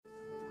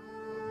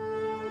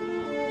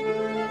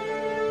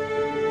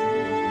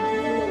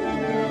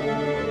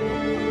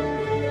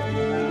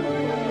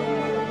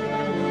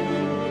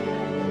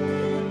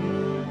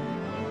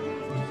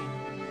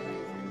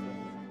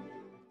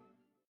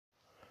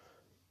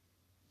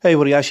Hey,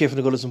 buddy, Ash here from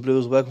the Gunners and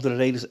Blues. Welcome to the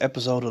latest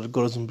episode of the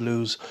Gunners and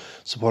Blues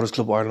Supporters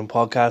Club Ireland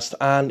podcast.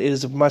 And it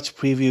is a match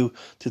preview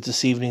to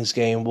this evening's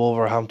game,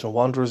 Wolverhampton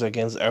Wanderers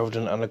against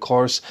Everton. And of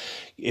course,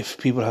 if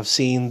people have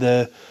seen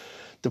the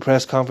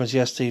press conference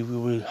yesterday, we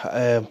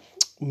will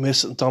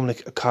miss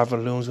Dominic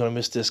Calvert-Lewin's going to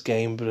miss this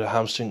game with a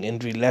hamstring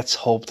injury. Let's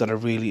hope that it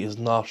really is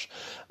not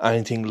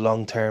anything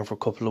long term for a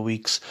couple of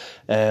weeks,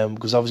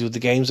 because obviously with the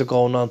games that are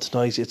going on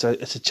tonight, it's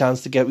a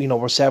chance to get,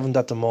 we're seventh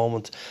at the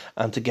moment,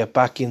 and to get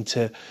back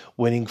into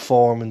winning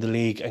form in the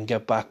league and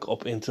get back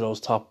up into those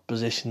top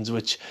positions,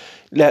 which,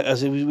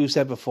 as we've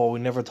said before, we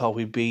never thought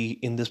we'd be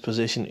in this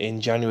position in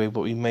January,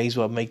 but we may as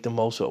well make the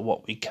most of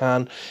what we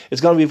can.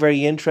 It's going to be a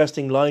very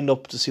interesting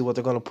lineup to see what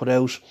they're going to put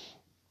out,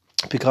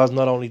 because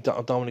not only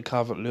Dominic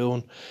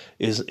Calvert-Lewin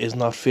is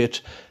not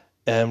fit,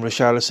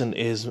 Richarlison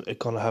is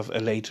going to have a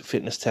late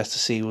fitness test to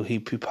see will he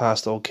be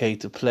passed okay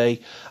to play.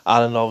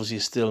 Allen obviously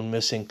is still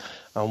missing,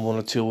 and one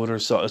or two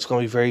others. So it's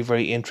going to be very,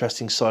 very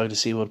interesting side to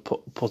see what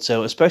puts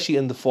out, especially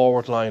in the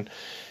forward line.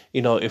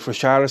 If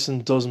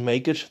Richarlison doesn't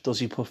make it, does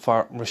he put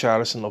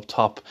Richarlison up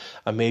top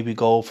and maybe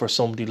go for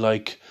somebody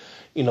like,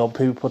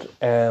 people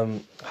put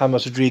James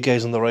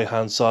Rodriguez on the right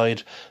hand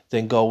side,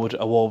 then go with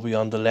Iwobi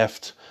on the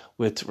left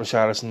with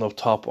Richarlison up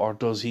top, or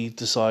does he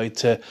decide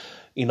to,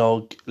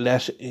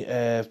 let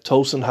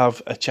Tosin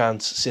have a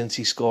chance since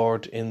he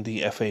scored in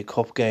the FA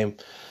Cup game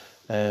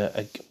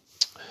the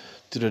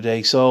other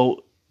day?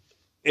 So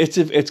it's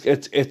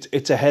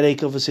a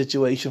headache of a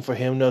situation for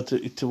him now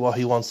to what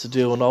he wants to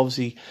do, and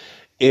obviously,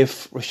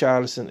 if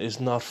Richarlison is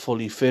not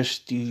fully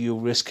fit, do you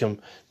risk him?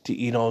 Do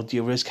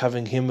you risk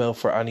having him out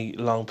for any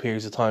long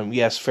periods of time?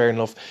 Yes, fair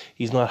enough.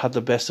 He's not had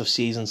the best of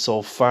seasons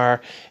so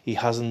far. He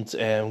hasn't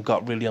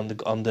got really on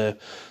the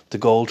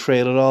goal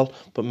trail at all.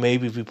 But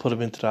maybe if we put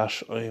him into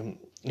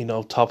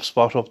that top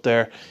spot up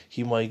there,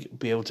 he might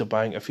be able to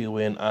bang a few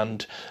in.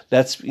 And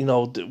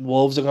the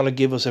Wolves are going to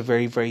give us a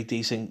very, very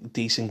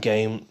decent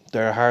game.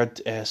 They're a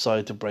hard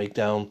side to break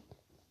down.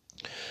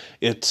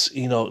 It's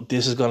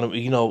this is going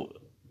to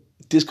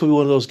this could be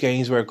one of those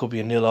games where it could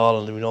be a 0-0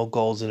 and there will be no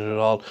goals in it at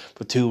all,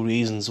 for two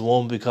reasons.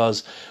 One,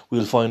 because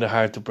we'll find it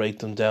hard to break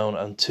them down,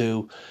 and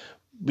two,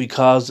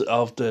 because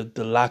of the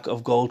lack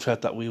of goal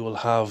threat that we will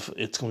have,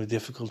 it's going to be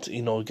difficult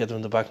to, get them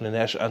in the back of the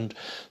net. And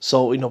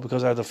so,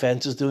 because our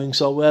defence is doing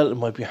so well, it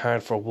might be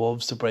hard for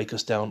Wolves to break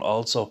us down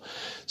also.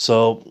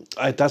 So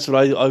that's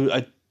what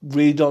I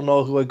really don't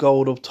know who I go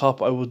with up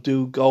top. I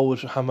would go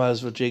with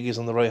James Rodriguez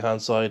on the right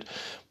hand side,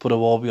 put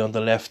Iwobi on the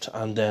left,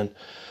 and then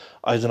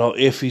I don't know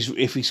if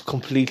he's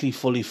completely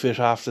fully fit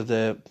after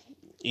the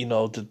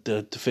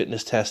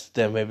fitness test,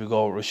 then maybe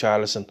go with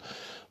Richarlison.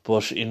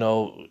 But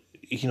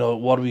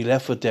what are we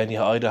left with then?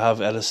 You either have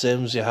Ellis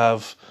Sims, you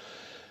have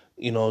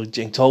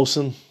Cenk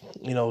Tosun.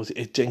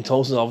 Cenk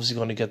Tosun's obviously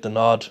going to get the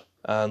nod,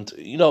 and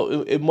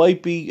it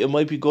might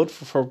be good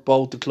for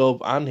both the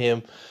club and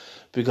him.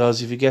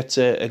 Because if he gets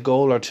a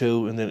goal or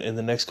two in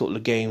the next couple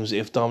of games,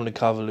 if Dominic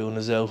Calvert-Lewin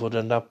is out, well,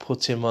 then that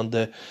puts him on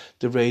the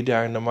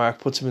radar and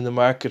puts him in the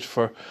market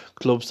for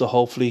clubs to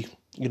hopefully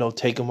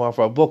take him off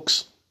our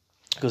books.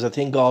 Because I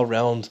think all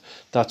round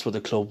that's what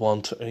the club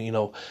want,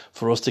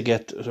 for us to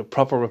get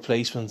proper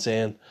replacements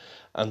in,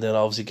 and then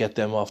obviously get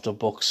them off the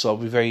books. So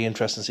it'll be very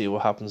interesting to see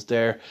what happens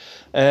there.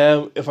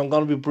 If I'm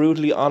going to be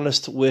brutally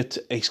honest with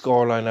a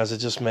scoreline, as I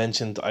just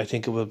mentioned, I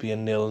think it will be a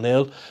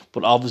 0-0.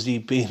 But obviously,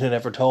 being an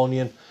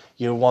Evertonian,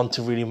 you want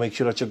to really make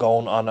sure that you're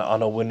going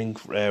on a winning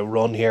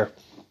run here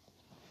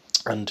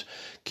and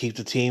keep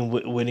the team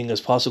winning as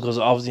possible. Because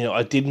obviously,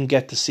 I didn't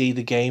get to see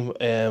the game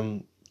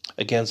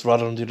against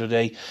Rotherham the other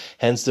day,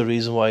 hence the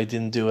reason why I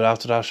didn't do it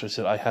after that. I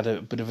said I had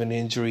a bit of an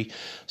injury,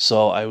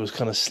 so I was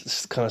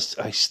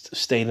I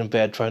stayed in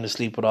bed trying to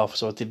sleep it off,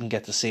 so I didn't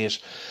get to see it.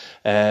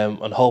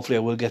 And hopefully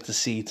I will get to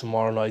see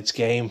tomorrow night's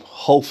game,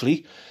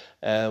 hopefully.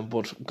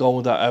 But going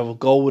with that, I will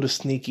go with a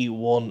sneaky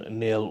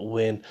 1-0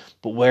 win.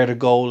 But where the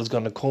goal is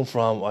going to come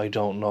from, I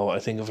don't know. I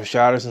think if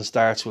Richarlison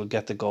starts, we'll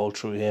get the goal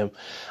through him.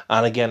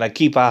 And again, I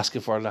keep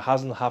asking for it. It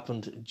hasn't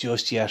happened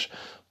just yet,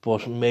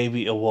 but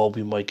maybe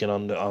Iwobi might get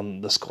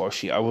on the score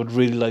sheet. I would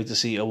really like to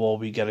see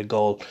Iwobi get a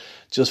goal,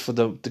 just for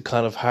the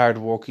kind of hard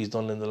work he's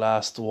done in the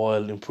last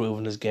while,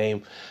 improving his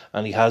game,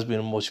 and he has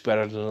been much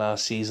better than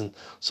last season.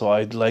 So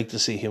I'd like to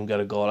see him get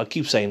a goal. I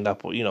keep saying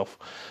that, but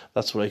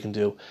that's what I can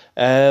do.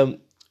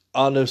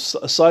 On a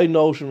side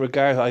note, in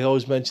regard, I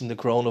always mention the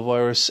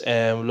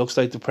coronavirus. Looks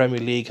like the Premier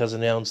League has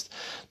announced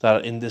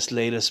that in this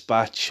latest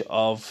batch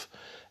of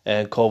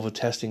COVID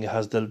testing, it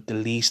has the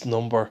least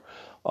number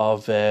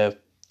of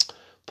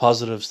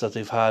positives that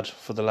they've had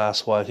for the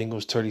last while. I think it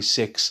was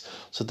 36.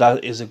 So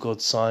that is a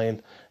good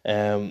sign.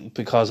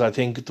 Because I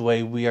think the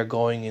way we are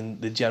going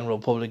in the general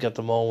public at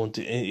the moment,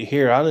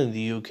 here and in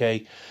the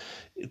UK,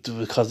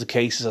 because the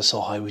cases are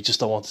so high, we just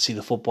don't want to see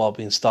the football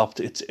being stopped.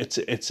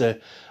 It's a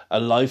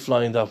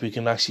lifeline that we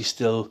can actually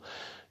still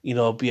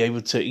be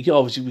able to,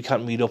 obviously we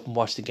can't meet up and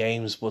watch the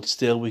games, but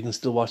still we can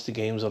still watch the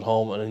games at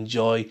home and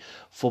enjoy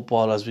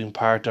football as being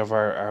part of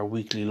our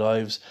weekly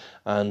lives.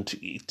 And to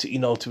be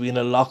in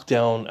a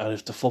lockdown, and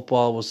if the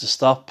football was to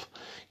stop,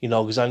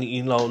 because a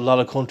lot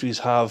of countries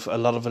have a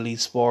lot of elite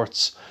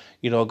sports,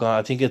 gone.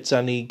 I think it's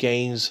any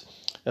games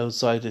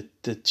outside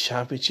the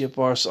championship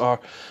or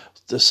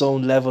the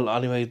some level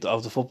anyway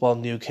of the football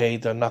in the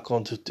UK, they're not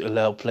going to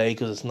allow play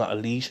because it's not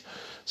elite.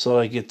 So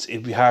like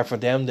it'd be hard for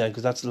them then,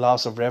 because that's the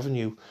loss of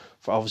revenue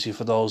for obviously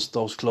for those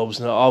clubs.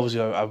 Now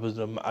obviously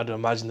I'd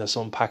imagine there's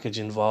some package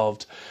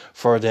involved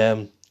for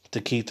them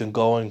to keep them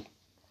going,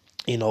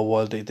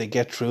 while they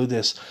get through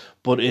this.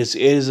 But it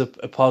is a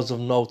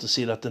positive note to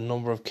see that the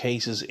number of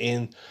cases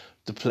in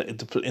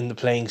in the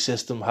playing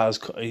system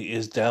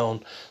is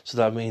down. So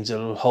that means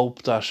it'll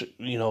hope that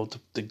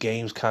the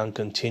games can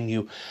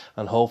continue,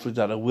 and hopefully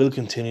that it will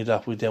continue.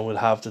 That we then will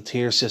have the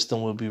tier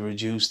system will be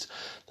reduced,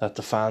 that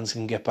the fans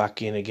can get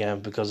back in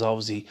again. Because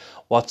obviously,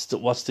 what's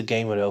the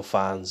game without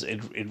fans?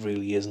 It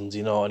really isn't.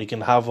 And you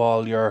can have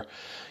all your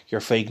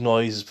fake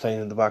noises playing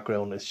in the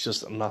background. It's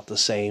just not the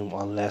same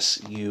unless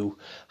you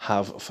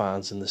have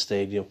fans in the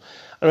stadium.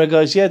 Alright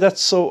guys, yeah,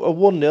 that's so a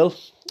 1-0.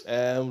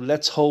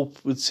 Let's hope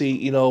we'll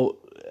see,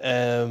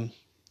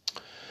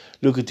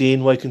 Luca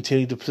Dean might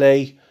continue to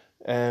play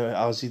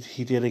as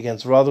he did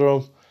against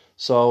Rotherham.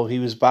 So he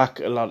was back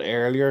a lot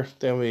earlier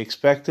than we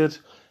expected.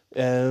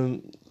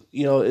 It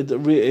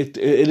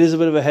is a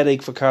bit of a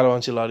headache for Carlo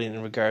Ancelotti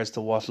in regards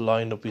to what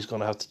lineup he's going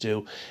to have to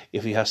do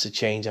if he has to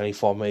change any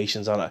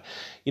formations on it.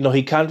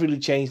 He can't really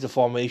change the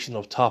formation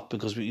up top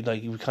because we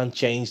can't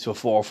change to a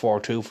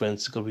 4-4-2 for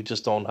instance, because we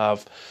just don't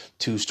have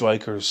two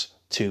strikers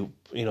to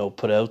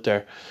put out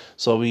there.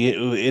 So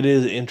it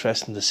is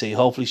interesting to see.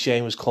 Hopefully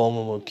Seamus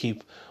Coleman will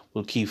keep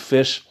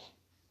fit.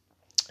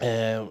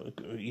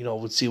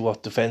 We'll see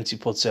what defence he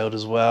puts out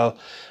as well,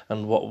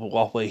 and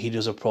what way he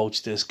does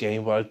approach this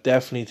game. But I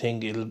definitely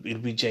think it'll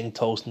be Cenk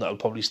Tosun that'll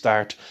probably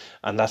start,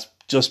 and that's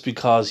just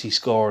because he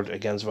scored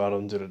against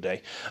Rotherham the other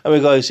day.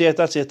 Anyway, guys, yeah,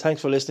 that's it.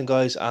 Thanks for listening,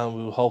 guys,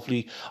 and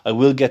I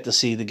will get to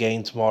see the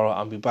game tomorrow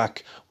and be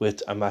back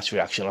with a match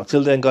reaction.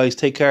 Until then, guys,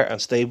 take care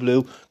and stay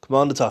blue. Come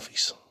on, the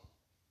Toffees.